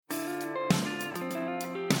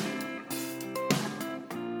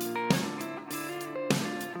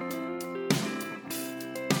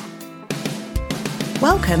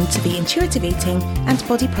Welcome to the Intuitive Eating and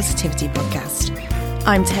Body Positivity podcast.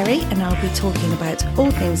 I'm Terry and I'll be talking about all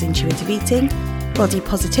things intuitive eating, body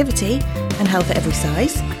positivity and health at every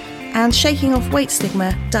size, and shaking off weight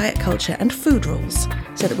stigma, diet culture and food rules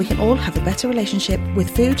so that we can all have a better relationship with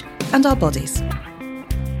food and our bodies.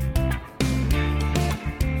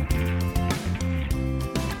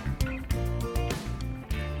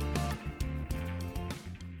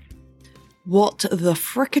 What the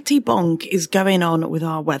frickety bonk is going on with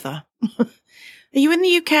our weather? Are you in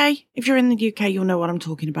the UK? If you're in the UK, you'll know what I'm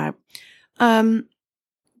talking about.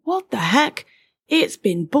 What the heck? It's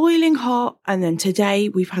been boiling hot, and then today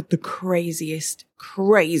we've had the craziest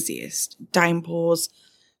downpours,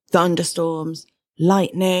 thunderstorms,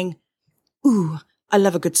 lightning. Ooh, I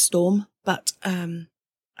love a good storm, but I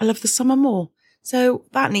love the summer more. So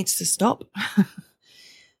that needs to stop.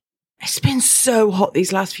 It's been so hot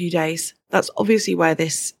these last few days. That's obviously where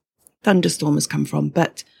this thunderstorm has come from.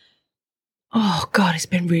 But, oh God, it's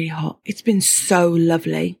been really hot. It's been so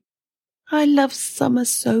lovely. I love summer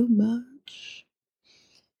so much.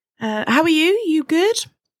 How are you? You good?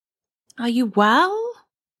 Are you well?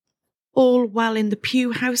 All well in the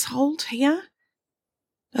Pugh household here?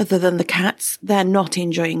 Other than the cats, they're not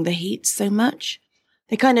enjoying the heat so much.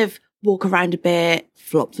 They kind of walk around a bit,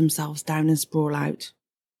 flop themselves down and sprawl out.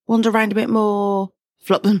 Wander around a bit more,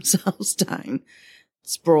 flop themselves down,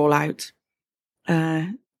 sprawl out.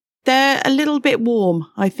 They're a little bit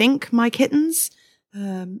warm, I think, my kittens.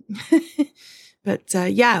 But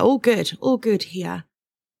yeah, all good here.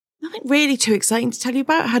 Nothing really too exciting to tell you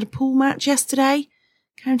about. I had a pool match yesterday,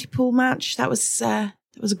 county pool match. That was a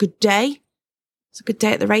good day. It was a good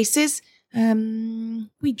day at the races.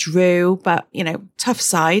 We drew, but tough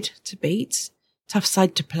side to beat, tough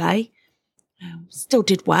side to play. Still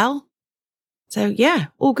did well. So yeah,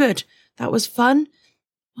 all good. That was fun.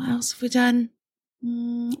 What else have we done?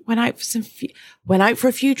 Went out for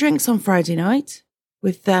a few drinks on Friday night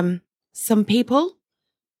with some people.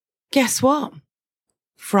 Guess what?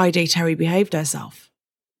 Friday Terry behaved herself.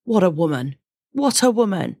 What a woman. What a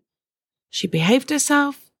woman. She behaved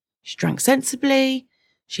herself. She drank sensibly.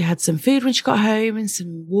 She had some food when she got home and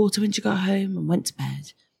some water when she got home and went to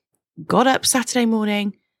bed. Got up Saturday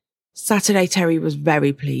morning. Saturday, Terry was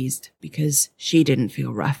very pleased because she didn't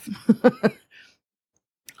feel rough. I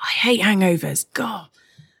hate hangovers. God,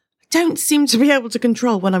 I don't seem to be able to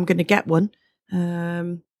control when I'm going to get one.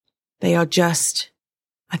 They are just,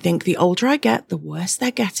 I think the older I get, the worse they're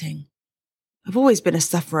getting. I've always been a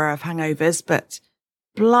sufferer of hangovers, but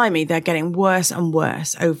blimey, they're getting worse and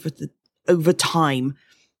worse over time.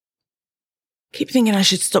 Keep thinking I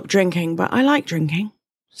should stop drinking, but I like drinking.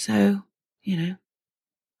 So,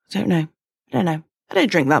 I don't know. I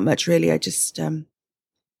don't drink that much, really. I just, you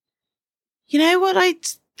know what? I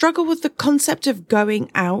struggle with the concept of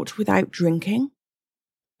going out without drinking.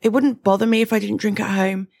 It wouldn't bother me if I didn't drink at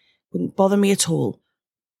home. Wouldn't bother me at all.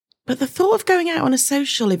 But the thought of going out on a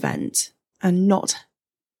social event and not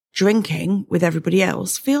drinking with everybody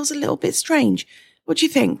else feels a little bit strange. What do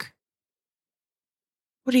you think?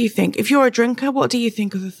 What do you think? If you're a drinker, what do you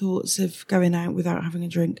think of the thoughts of going out without having a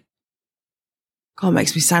drink? God, it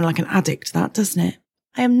makes me sound like an addict, that, doesn't it?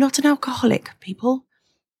 I am not an alcoholic, people.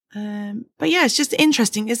 But yeah, it's just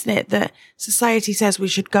interesting, isn't it, that society says we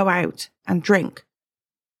should go out and drink.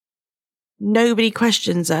 Nobody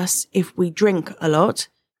questions us if we drink a lot.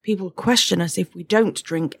 People question us if we don't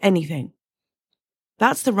drink anything.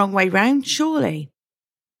 That's the wrong way round, surely.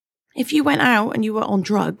 If you went out and you were on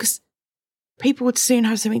drugs, people would soon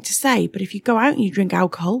have something to say. But if you go out and you drink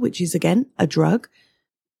alcohol, which is, again, a drug,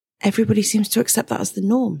 everybody seems to accept that as the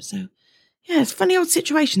norm. So, yeah, it's a funny old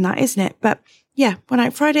situation, that, isn't it? But, yeah, went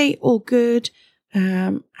out Friday, all good.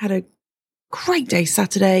 Had a great day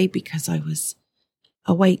Saturday because I was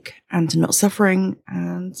awake and not suffering.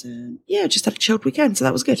 And, yeah, just had a chilled weekend. So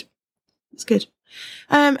that was good. It's good.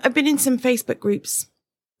 I've been in some Facebook groups,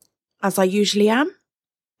 as I usually am.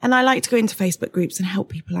 And I like to go into Facebook groups and help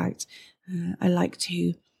people out. I like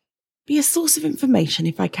to be a source of information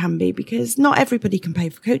if I can be, because not everybody can pay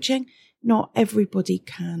for coaching. Not everybody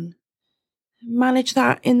can manage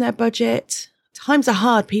that in their budget. Times are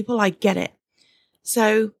hard, people. I get it.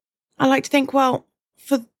 So I like to think, well,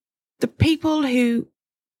 for the people who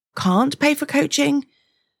can't pay for coaching,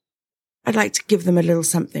 I'd like to give them a little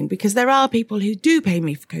something, because there are people who do pay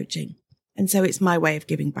me for coaching. And so it's my way of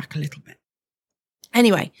giving back a little bit.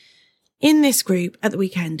 Anyway, in this group at the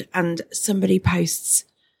weekend, and somebody posts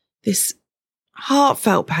this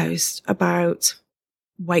heartfelt post about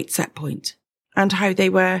weight set point and how they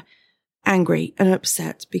were angry and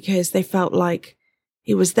upset because they felt like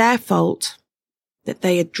it was their fault that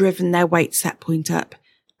they had driven their weight set point up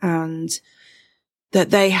and that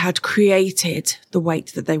they had created the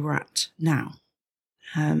weight that they were at now.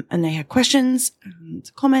 And they had questions and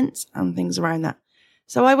comments and things around that.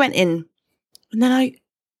 So I went in and then I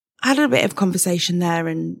had a bit of conversation there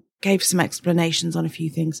and gave some explanations on a few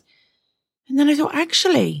things. And then I thought,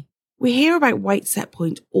 actually, we hear about weight set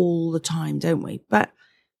point all the time, don't we? But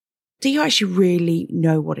do you actually really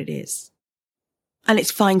know what it is? And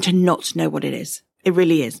it's fine to not know what it is. It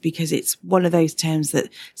really is, because it's one of those terms that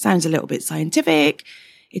sounds a little bit scientific.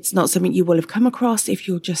 It's not something you will have come across if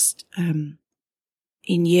you're just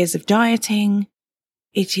in years of dieting.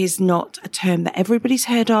 It is not a term that everybody's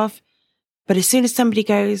heard of. But as soon as somebody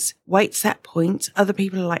goes, weight set point, other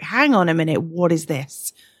people are like, hang on a minute, what is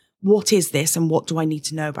this? What is this? And what do I need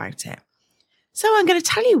to know about it? So I'm going to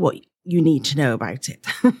tell you what you need to know about it.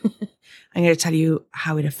 I'm going to tell you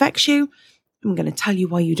how it affects you. I'm going to tell you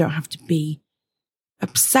why you don't have to be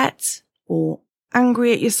upset or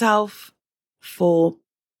angry at yourself for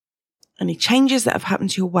any changes that have happened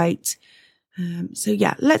to your weight. So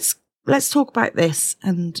yeah, let's talk about this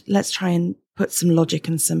and let's try and put some logic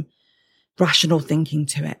and some rational thinking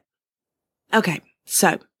to it. Okay,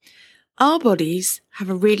 so our bodies have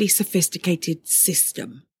a really sophisticated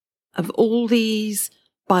system of all these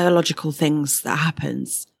biological things that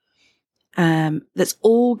happens, that's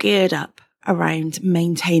all geared up around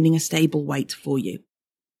maintaining a stable weight for you.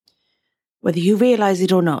 Whether you realize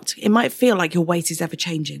it or not, it might feel like your weight is ever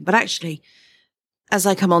changing, but actually, as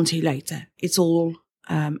I come on to later, it's all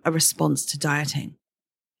a response to dieting.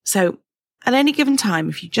 So at any given time,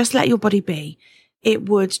 if you just let your body be, it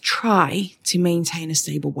would try to maintain a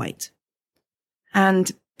stable weight.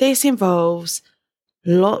 And this involves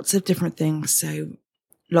lots of different things. So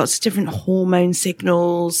lots of different hormone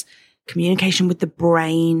signals, communication with the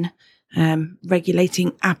brain,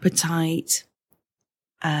 regulating appetite,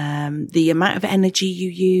 the amount of energy you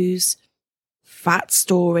use, fat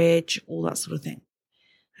storage, all that sort of thing.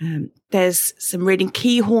 There's some really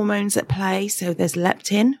key hormones at play. So there's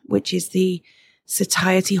leptin, which is the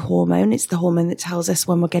satiety hormone. It's the hormone that tells us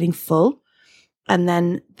when we're getting full. And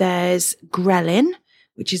then there's ghrelin,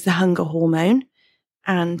 which is the hunger hormone.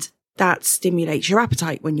 And that stimulates your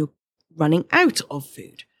appetite when you're running out of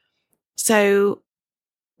food. So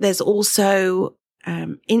there's also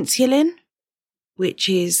insulin, which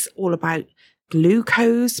is all about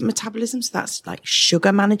glucose metabolism. So that's like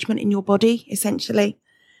sugar management in your body, essentially.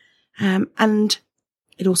 And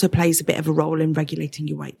it also plays a bit of a role in regulating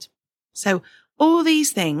your weight. So all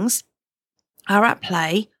these things are at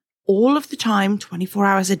play all of the time, 24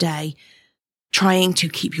 hours a day, trying to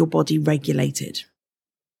keep your body regulated.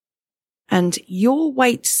 And your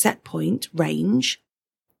weight set point range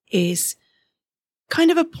is kind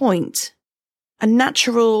of a point, a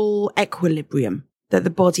natural equilibrium that the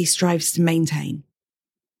body strives to maintain.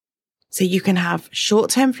 So you can have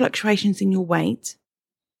short-term fluctuations in your weight,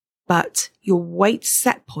 but your weight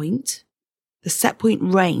set point, the set point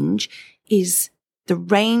range, is the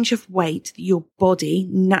range of weight that your body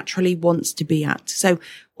naturally wants to be at. So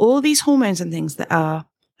all these hormones and things that are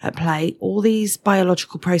at play, all these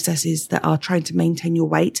biological processes that are trying to maintain your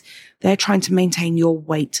weight, they're trying to maintain your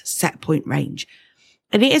weight set point range.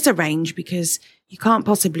 And it is a range because you can't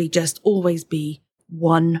possibly just always be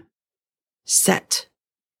one set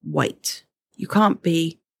weight. You can't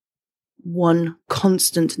be one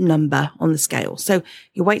constant number on the scale. So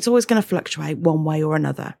your weight's always going to fluctuate one way or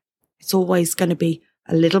another. It's always going to be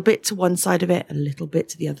a little bit to one side of it, a little bit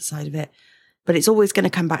to the other side of it, but it's always going to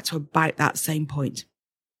come back to about that same point.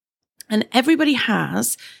 And everybody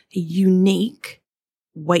has a unique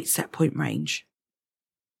weight set point range.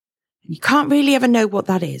 You can't really ever know what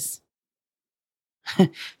that is.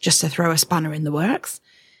 Just to throw a spanner in the works.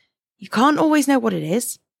 You can't always know what it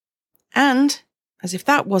is. And as if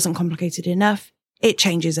that wasn't complicated enough, it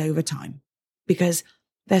changes over time because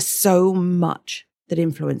there's so much that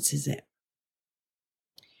influences it.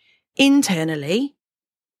 Internally,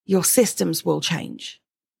 your systems will change.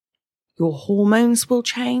 Your hormones will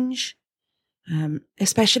change.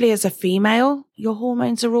 Especially as a female, your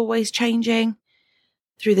hormones are always changing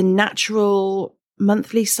through the natural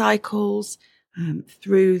monthly cycles,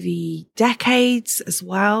 through the decades as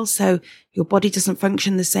well. So your body doesn't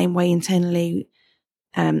function the same way internally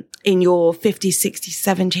in your 50s, 60s,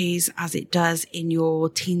 70s as it does in your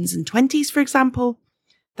teens and 20s, for example.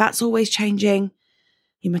 That's always changing.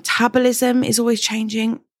 Your metabolism is always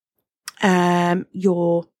changing.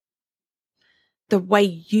 The way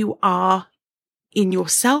you are in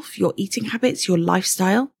yourself, your eating habits, your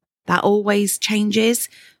lifestyle, that always changes.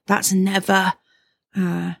 That's never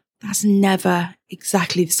That's never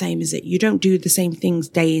exactly the same, is it? You don't do the same things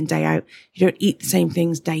day in, day out. You don't eat the same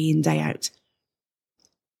things day in, day out.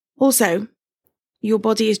 Also, your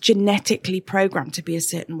body is genetically programmed to be a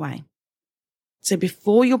certain way. So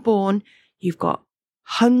before you're born, you've got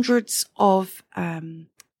hundreds of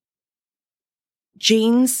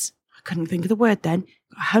genes. I couldn't think of the word then.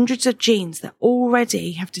 Hundreds of genes that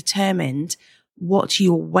already have determined what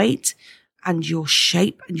your weight and your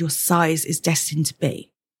shape and your size is destined to be.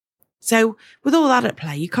 So with all that at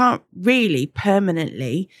play, you can't really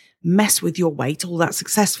permanently mess with your weight all that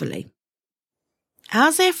successfully.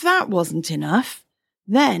 As if that wasn't enough,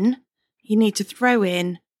 then you need to throw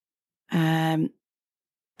in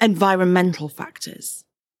environmental factors.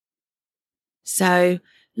 So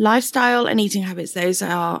lifestyle and eating habits, those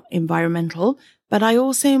are environmental, but I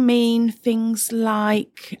also mean things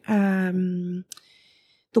like the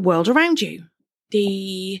world around you,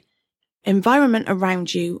 the environment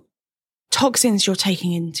around you, toxins you're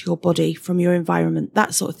taking into your body from your environment,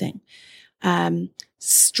 that sort of thing.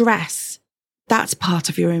 Stress, that's part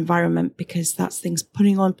of your environment because that's things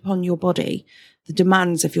putting on upon your body, the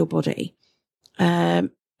demands of your body.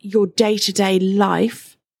 Your day-to-day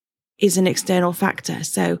life is an external factor.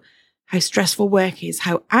 So how stressful work is,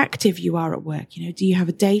 how active you are at work. You know, do you have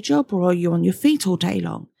a day job or are you on your feet all day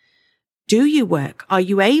long? Do you work? Are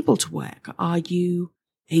you able to work? Are you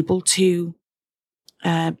able to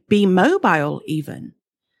be mobile even?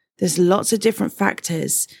 There's lots of different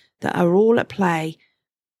factors that are all at play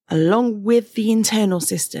along with the internal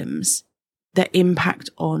systems that impact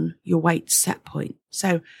on your weight set point.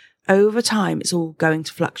 So over time, it's all going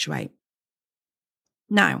to fluctuate.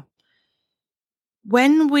 Now,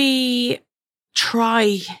 when we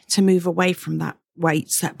try to move away from that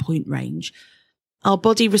weight set point range, our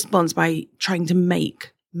body responds by trying to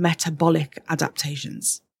make metabolic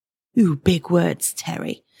adaptations. Ooh, big words,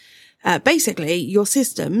 Terry. Basically, your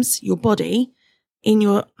systems, your body,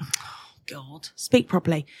 speak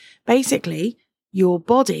properly. Basically, your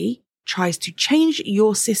body tries to change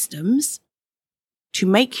your systems to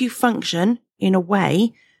make you function in a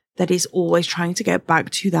way that is always trying to get back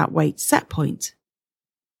to that weight set point.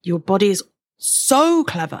 Your body is so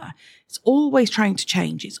clever. It's always trying to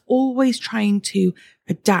change. It's always trying to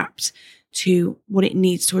adapt to what it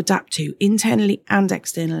needs to adapt to internally and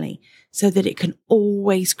externally so that it can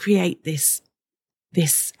always create this,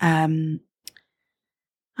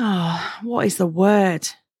 what is the word?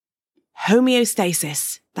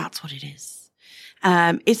 Homeostasis. That's what it is.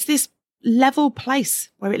 It's this level place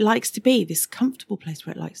where it likes to be, this comfortable place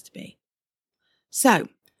where it likes to be. So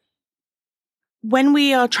when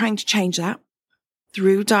we are trying to change that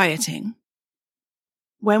through dieting,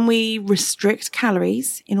 when we restrict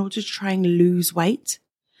calories in order to try and lose weight,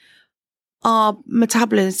 our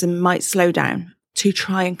metabolism might slow down to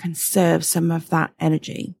try and conserve some of that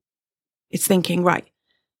energy. It's thinking, right,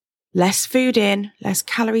 less food in, less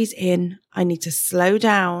calories in. I need to slow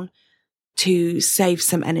down to save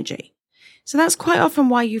some energy. So that's quite often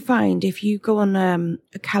why you find if you go on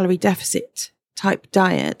a calorie deficit type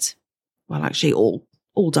diet, well, actually all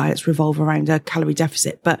diets revolve around a calorie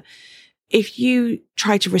deficit, but if you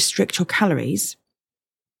try to restrict your calories,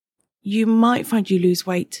 you might find you lose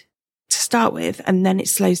weight to start with, and then it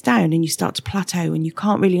slows down and you start to plateau and you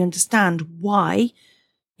can't really understand why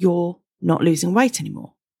you're not losing weight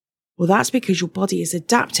anymore. Well, that's because your body is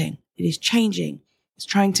adapting. It is changing. It's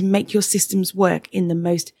trying to make your systems work in the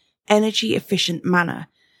most energy efficient manner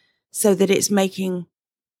so that it's making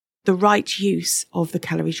the right use of the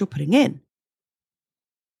calories you're putting in.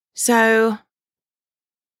 So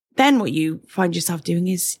then what you find yourself doing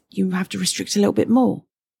is you have to restrict a little bit more.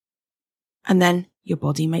 And then your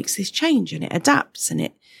body makes this change and it adapts and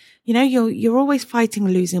it, you know, you're always fighting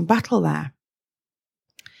a losing battle there.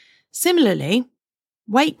 Similarly,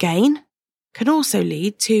 weight gain can also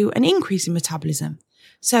lead to an increase in metabolism.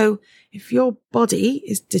 So if your body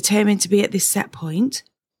is determined to be at this set point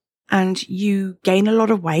and you gain a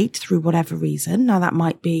lot of weight through whatever reason, now that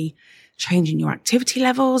might be changing your activity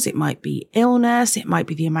levels, it might be illness, it might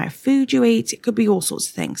be the amount of food you eat, it could be all sorts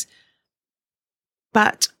of things.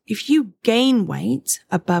 But if you gain weight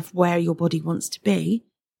above where your body wants to be,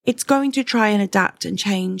 it's going to try and adapt and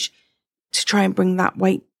change to try and bring that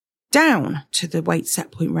weight down to the weight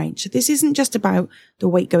set point range. So this isn't just about the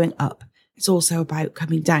weight going up. It's also about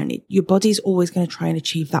coming down. Your body's always going to try and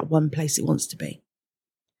achieve that one place it wants to be.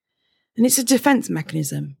 And it's a defense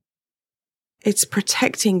mechanism. It's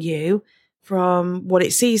protecting you from what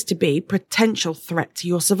it sees to be potential threat to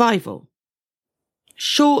your survival.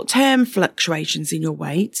 Short-term fluctuations in your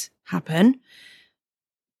weight happen.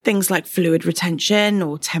 Things like fluid retention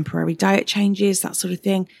or temporary diet changes, that sort of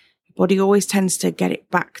thing. Body always tends to get it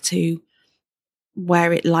back to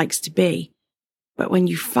where it likes to be. But when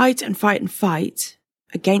you fight and fight and fight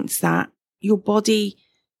against that, your body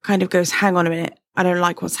kind of goes, hang on a minute, I don't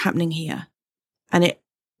like what's happening here. And it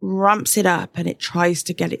ramps it up and it tries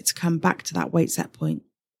to get it to come back to that weight set point.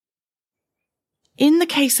 In the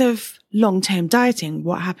case of long-term dieting,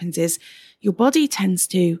 what happens is your body tends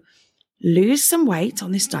to lose some weight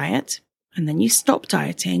on this diet, and then you stop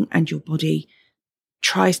dieting and your body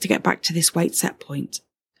tries to get back to this weight set point.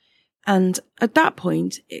 And at that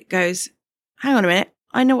point, it goes, hang on a minute,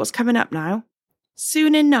 I know what's coming up now.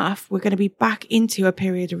 Soon enough, we're going to be back into a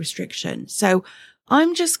period of restriction. So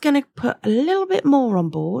I'm just going to put a little bit more on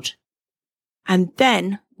board and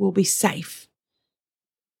then we'll be safe.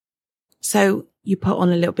 So you put on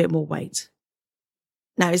a little bit more weight.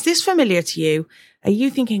 Now, is this familiar to you? Are you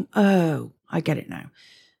thinking, oh, I get it now?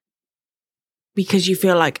 Because you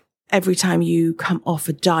feel like every time you come off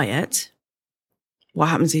a diet, what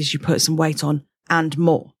happens is you put some weight on and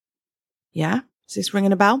more. Yeah? Is this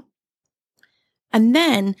ringing a bell? And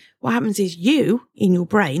then what happens is you, in your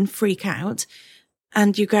brain, freak out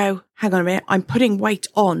and you go, hang on a minute, I'm putting weight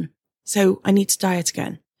on, so I need to diet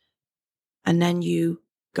again. And then you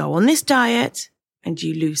go on this diet and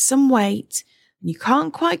you lose some weight and you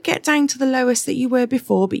can't quite get down to the lowest that you were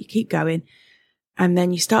before, but you keep going. And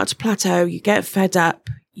then you start to plateau, you get fed up,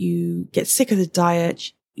 you get sick of the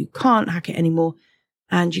diet, you can't hack it anymore,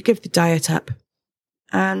 and you give the diet up.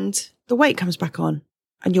 And the weight comes back on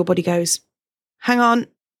and your body goes, hang on,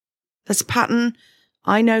 there's a pattern.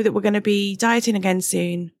 I know that we're going to be dieting again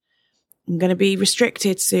soon. I'm going to be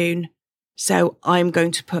restricted soon. So I'm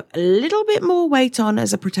going to put a little bit more weight on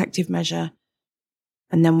as a protective measure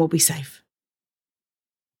and then we'll be safe.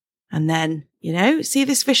 And then, see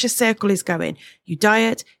this vicious circle is going. You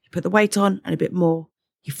diet, you put the weight on and a bit more.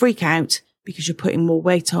 You freak out because you're putting more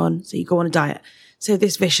weight on. So you go on a diet. So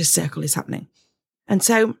this vicious circle is happening. And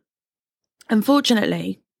so,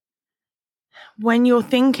 unfortunately, when you're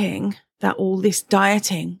thinking that all this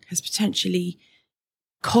dieting has potentially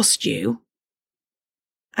cost you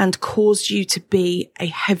and caused you to be a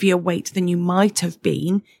heavier weight than you might have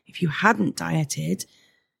been if you hadn't dieted,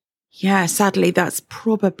 yeah, sadly, that's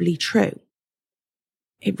probably true.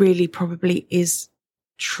 It really probably is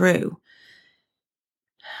true.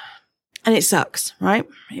 And it sucks, right?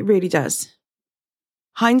 It really does.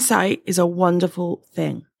 Hindsight is a wonderful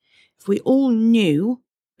thing. If we all knew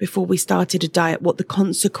before we started a diet what the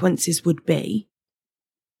consequences would be,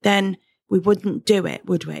 then we wouldn't do it,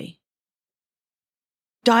 would we?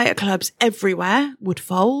 Diet clubs everywhere would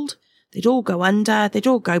fold. They'd all go under. They'd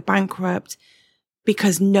all go bankrupt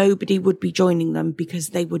because nobody would be joining them because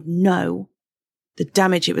they would know the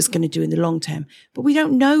damage it was going to do in the long term. But we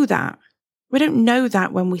don't know that. We don't know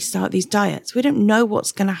that when we start these diets. We don't know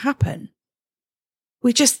what's going to happen.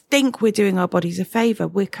 We just think we're doing our bodies a favour.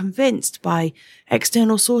 We're convinced by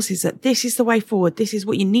external sources that this is the way forward. This is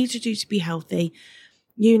what you need to do to be healthy.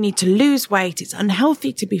 You need to lose weight. It's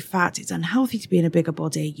unhealthy to be fat. It's unhealthy to be in a bigger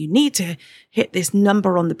body. You need to hit this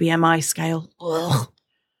number on the BMI scale. Ugh.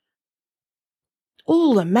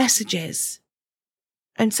 All the messages.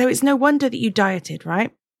 And so it's no wonder that you dieted,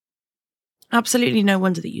 right? Absolutely no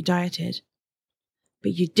wonder that you dieted.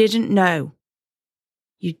 But you didn't know.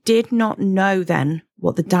 You did not know then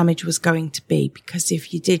what the damage was going to be, because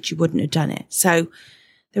if you did, you wouldn't have done it. So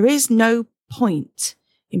there is no point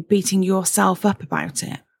in beating yourself up about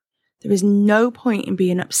it. There is no point in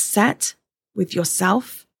being upset with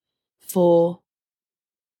yourself for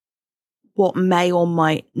what may or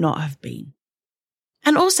might not have been.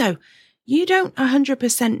 And also, you don't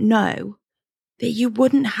 100% know that you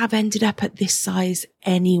wouldn't have ended up at this size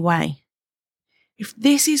anyway. If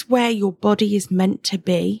this is where your body is meant to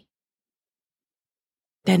be,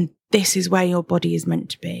 then this is where your body is meant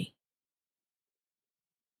to be.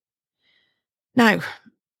 Now,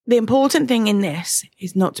 the important thing in this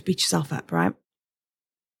is not to beat yourself up, right?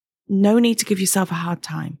 No need to give yourself a hard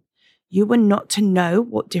time. You were not to know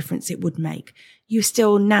what difference it would make. You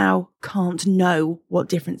still now can't know what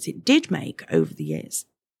difference it did make over the years.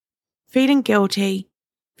 Feeling guilty,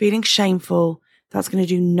 feeling shameful, that's going to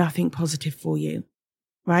do nothing positive for you,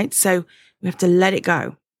 right? So we have to let it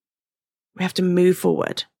go. We have to move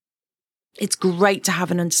forward. It's great to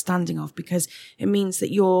have an understanding of, because it means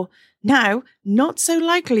that you're now not so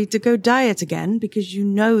likely to go diet again because you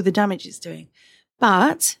know the damage it's doing.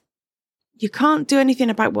 But you can't do anything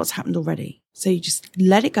about what's happened already. So you just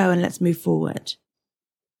let it go and let's move forward.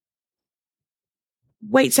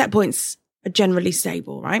 Weight set points are generally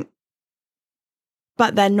stable, right?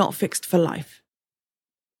 But they're not fixed for life.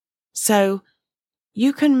 So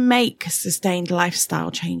You can make sustained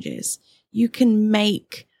lifestyle changes. You can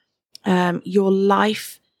make your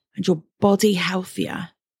life and your body healthier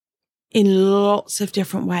in lots of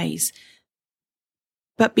different ways.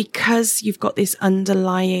 But because you've got this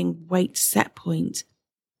underlying weight set point,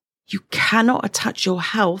 you cannot attach your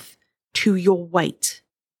health to your weight.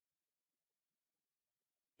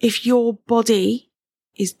 If your body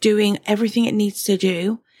is doing everything it needs to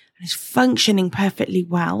do and is functioning perfectly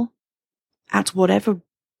well at whatever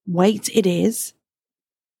weight it is,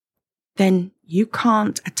 then you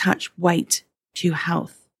can't attach weight to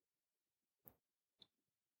health.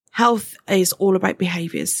 Health is all about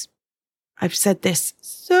behaviors. I've said this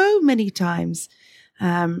so many times.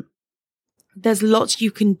 There's lots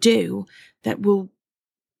you can do that will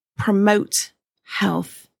promote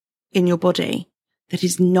health in your body that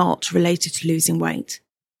is not related to losing weight.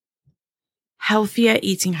 Healthier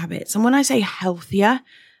eating habits. And when I say healthier,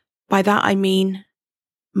 by that I mean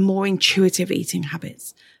more intuitive eating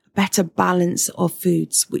habits, a better balance of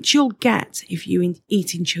foods, which you'll get if you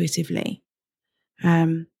eat intuitively.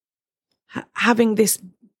 Having this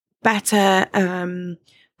better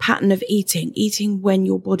pattern of eating when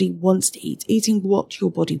your body wants to eat, eating what your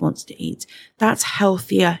body wants to eat. That's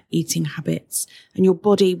healthier eating habits. And your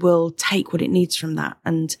body will take what it needs from that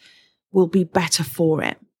and will be better for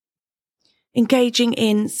it. Engaging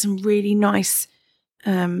in some really nice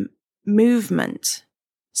movement,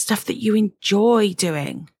 stuff that you enjoy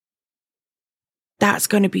doing. That's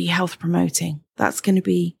going to be health promoting. That's going to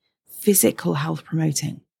be physical health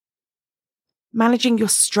promoting. Managing your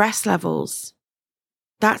stress levels.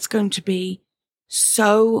 That's going to be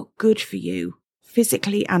so good for you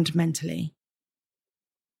physically and mentally.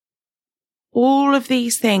 All of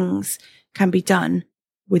these things can be done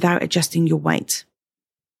without adjusting your weight.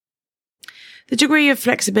 The degree of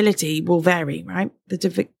flexibility will vary, right?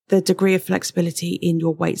 The degree of flexibility in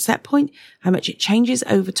your weight set point, how much it changes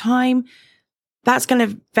over time, that's going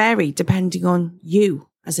to vary depending on you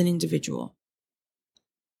as an individual.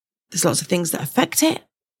 There's lots of things that affect it.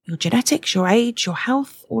 Your genetics, your age, your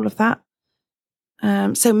health, all of that.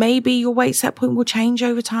 So maybe your weight set point will change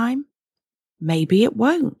over time. Maybe it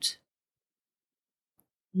won't.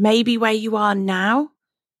 Maybe where you are now,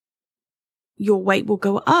 your weight will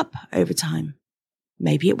go up over time.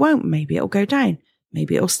 Maybe it won't. Maybe it'll go down.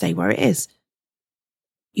 Maybe it'll stay where it is.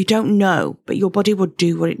 You don't know, but your body will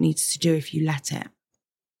do what it needs to do if you let it.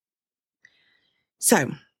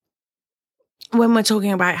 So, when we're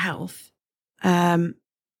talking about health,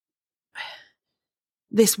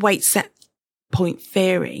 this weight set point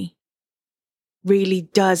theory really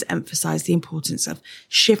does emphasize the importance of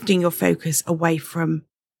shifting your focus away from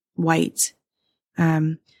weight.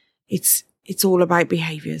 It's all about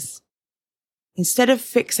behaviors. Instead of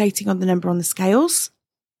fixating on the number on the scales,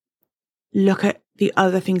 look at the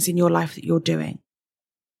other things in your life that you're doing.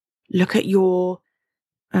 Look at your,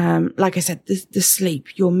 like I said, the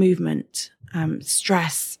sleep, your movement,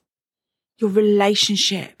 stress, your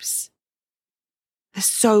relationships. There's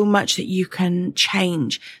so much that you can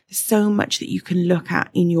change. There's so much that you can look at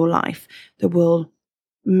in your life that will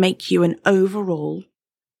make you an overall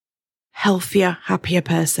healthier, happier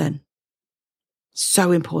person.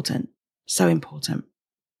 So important. So important.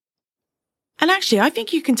 And actually, I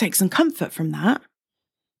think you can take some comfort from that.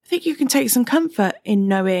 I think you can take some comfort in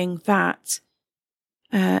knowing that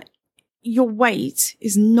your weight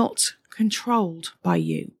is not controlled by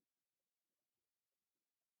you.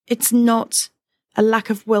 It's not a lack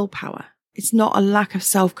of willpower. It's not a lack of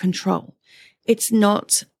self-control. It's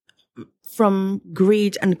not from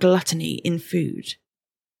greed and gluttony in food.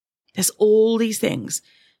 There's all these things,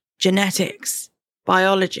 genetics,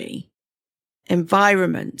 biology,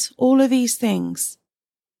 environment, all of these things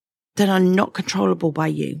that are not controllable by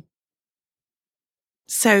you.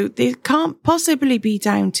 So they can't possibly be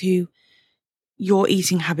down to your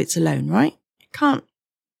eating habits alone, right? It can't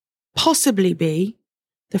possibly be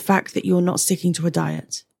the fact that you're not sticking to a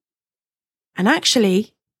diet. And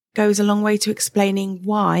actually goes a long way to explaining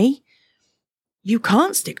why you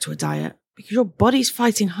can't stick to a diet, because your body's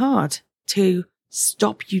fighting hard to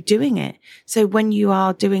stop you doing it. So when you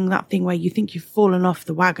are doing that thing where you think you've fallen off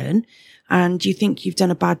the wagon and you think you've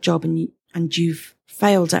done a bad job and you've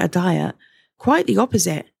failed at a diet, quite the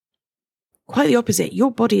opposite. Quite the opposite.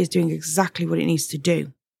 Your body is doing exactly what it needs to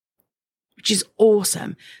do, which is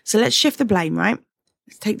awesome. So let's shift the blame, right?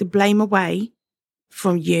 Let's take the blame away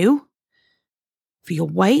from you for your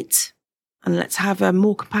weight, and let's have a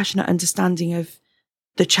more compassionate understanding of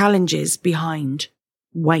the challenges behind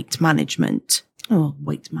weight management. Oh,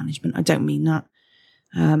 weight management. I don't mean that.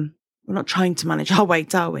 We're not trying to manage our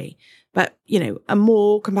weight, are we? but, a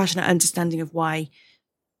more compassionate understanding of why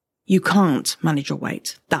you can't manage your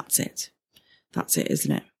weight. That's it. That's it,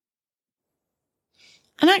 isn't it?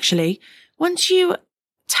 And actually, once you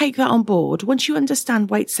take that on board, once you understand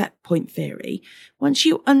weight set point theory, once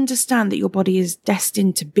you understand that your body is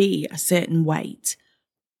destined to be a certain weight,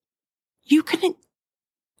 you can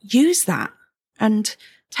use that and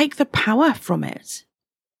take the power from it.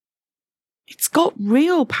 It's got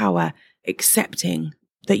real power accepting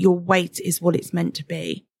that your weight is what it's meant to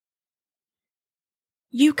be.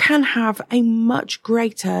 You can have a much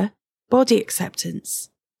greater body acceptance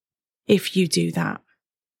if you do that.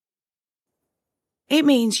 It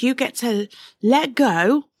means you get to let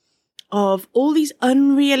go of all these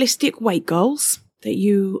unrealistic weight goals that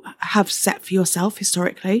you have set for yourself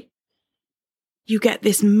historically. You get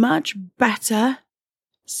this much better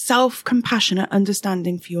self-compassionate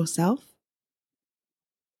understanding for yourself.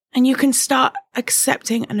 And you can start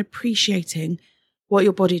accepting and appreciating what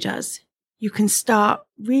your body does. You can start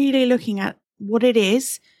really looking at what it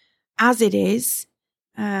is, as it is,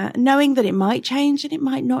 knowing that it might change and it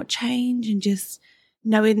might not change, and just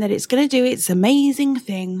knowing that it's going to do its amazing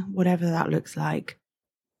thing, whatever that looks like.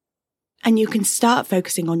 And you can start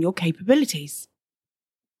focusing on your capabilities,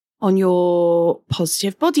 on your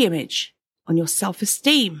positive body image, on your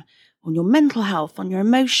self-esteem, on your mental health, on your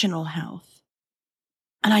emotional health.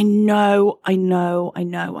 And I know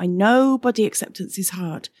body acceptance is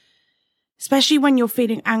hard, especially when you're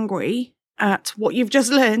feeling angry at what you've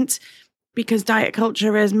just learnt because diet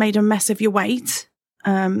culture has made a mess of your weight.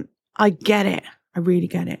 I get it. I really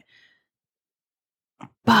get it.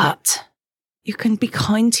 But you can be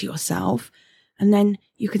kind to yourself, and then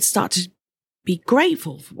you can start to be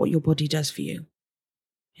grateful for what your body does for you.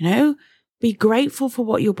 Be grateful for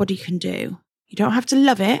what your body can do. You don't have to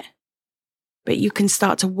love it, but you can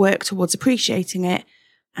start to work towards appreciating it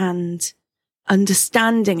and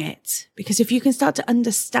understanding it. Because if you can start to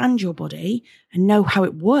understand your body and know how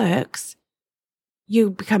it works, you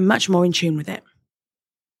become much more in tune with it.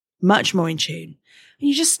 Much more in tune. And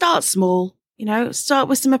you just start small, start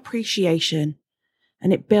with some appreciation,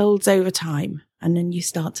 and it builds over time. And then you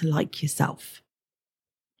start to like yourself.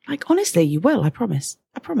 Honestly, you will. I promise.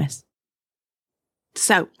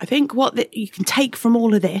 So I think what you can take from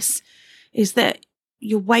all of this is that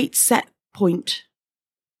your weight set point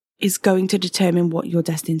is going to determine what you're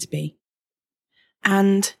destined to be.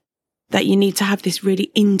 And that you need to have this really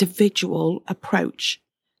individual approach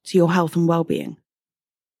to your health and well-being.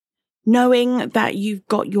 Knowing that you've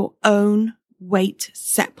got your own weight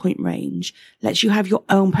set point range lets you have your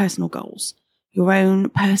own personal goals, your own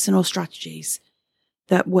personal strategies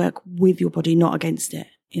that work with your body, not against it.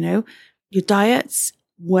 Your diets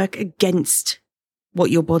work against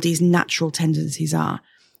what your body's natural tendencies are.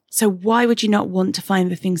 So why would you not want to find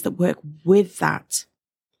the things that work with that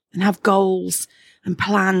and have goals and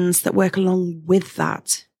plans that work along with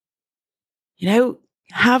that?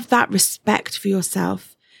 Have that respect for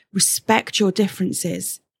yourself, respect your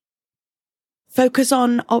differences. Focus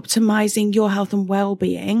on optimizing your health and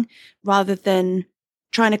well-being rather than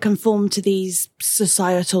trying to conform to these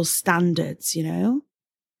societal standards,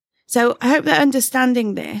 So I hope that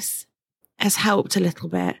understanding this has helped a little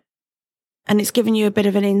bit, and it's given you a bit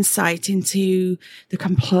of an insight into the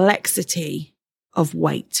complexity of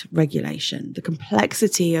weight regulation, the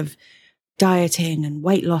complexity of dieting and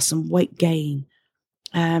weight loss and weight gain.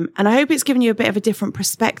 And I hope it's given you a bit of a different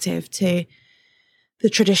perspective to the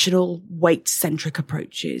traditional weight-centric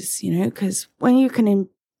approaches, because when you can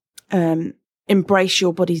embrace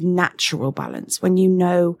your body's natural balance, when you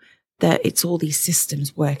know that it's all these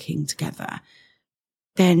systems working together,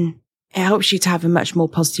 then it helps you to have a much more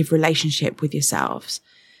positive relationship with yourselves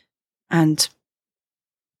and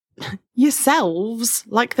yourselves,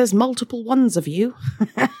 like there's multiple ones of you,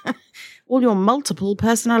 all your multiple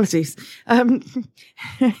personalities, a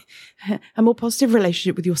more positive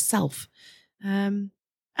relationship with yourself. And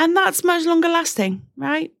that's much longer lasting,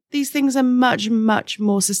 right? These things are much, much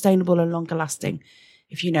more sustainable and longer lasting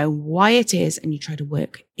if you know why it is and you try to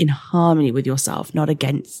work in harmony with yourself, not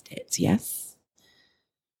against it. Yes?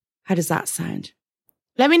 How does that sound?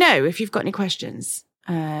 Let me know if you've got any questions.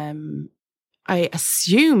 I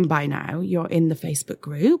assume by now you're in the Facebook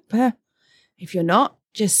group. If you're not,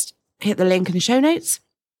 just hit the link in the show notes.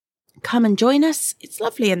 Come and join us. It's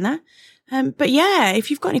lovely in there. But yeah,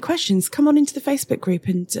 if you've got any questions, come on into the Facebook group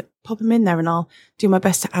and pop them in there and I'll do my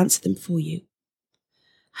best to answer them for you.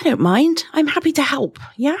 I don't mind. I'm happy to help.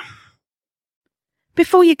 Yeah.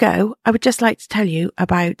 Before you go, I would just like to tell you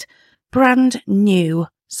about brand new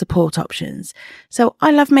support options. So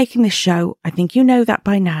I love making this show. I think you know that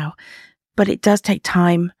by now, but it does take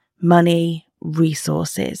time, money,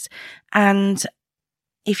 resources. And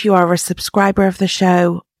if you are a subscriber of the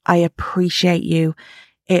show, I appreciate you.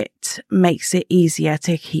 It makes it easier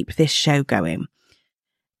to keep this show going.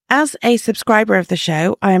 As a subscriber of the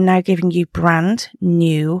show, I am now giving you brand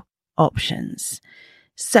new options.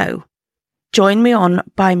 So join me on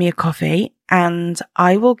Buy Me a Coffee, and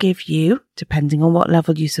I will give you, depending on what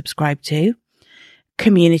level you subscribe to,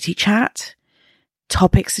 community chat,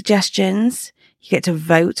 topic suggestions. You get to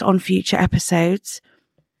vote on future episodes.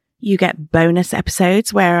 You get bonus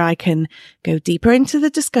episodes where I can go deeper into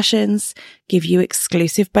the discussions, give you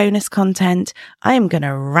exclusive bonus content. I am going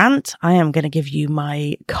to rant. I am going to give you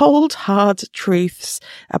my cold, hard truths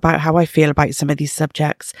about how I feel about some of these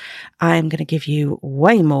subjects. I am going to give you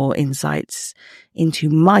way more insights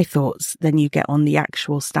into my thoughts than you get on the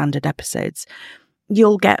actual standard episodes.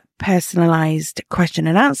 You'll get personalized question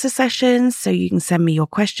and answer sessions, so you can send me your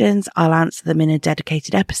questions. I'll answer them in a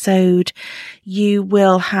dedicated episode. You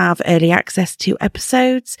will have early access to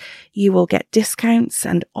episodes. You will get discounts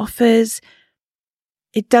and offers.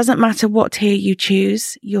 It doesn't matter what tier you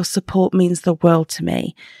choose. Your support means the world to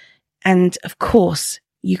me. And of course,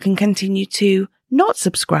 you can continue to not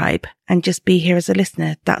subscribe and just be here as a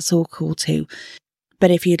listener. That's all cool too.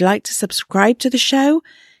 But if you'd like to subscribe to the show,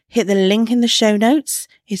 hit the link in the show notes.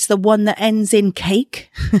 It's the one that ends in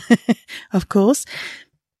cake, of course.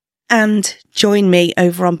 And join me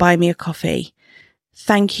over on Buy Me a Coffee.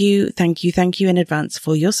 Thank you in advance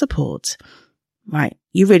for your support. Right,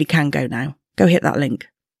 you really can go now. Go hit that link.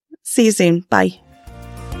 See you soon. Bye.